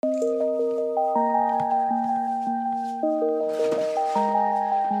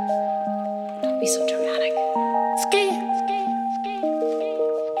so dramatic. Ski.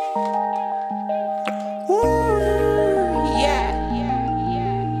 Ooh, yeah.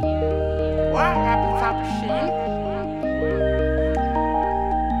 What happened type of shit?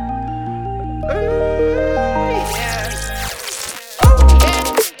 Ooh, yeah. Oh, yeah.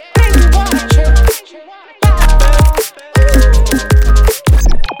 Baby, watch it.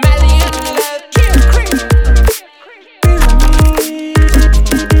 Melly and love, kill creep.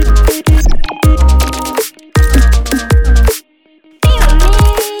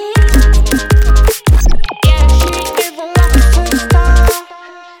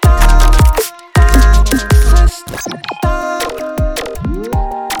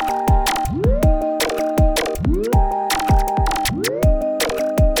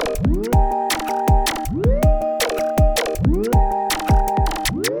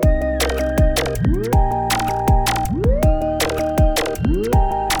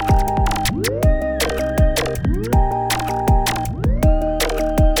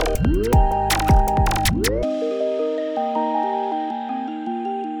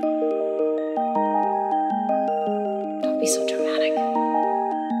 Don't be so dramatic.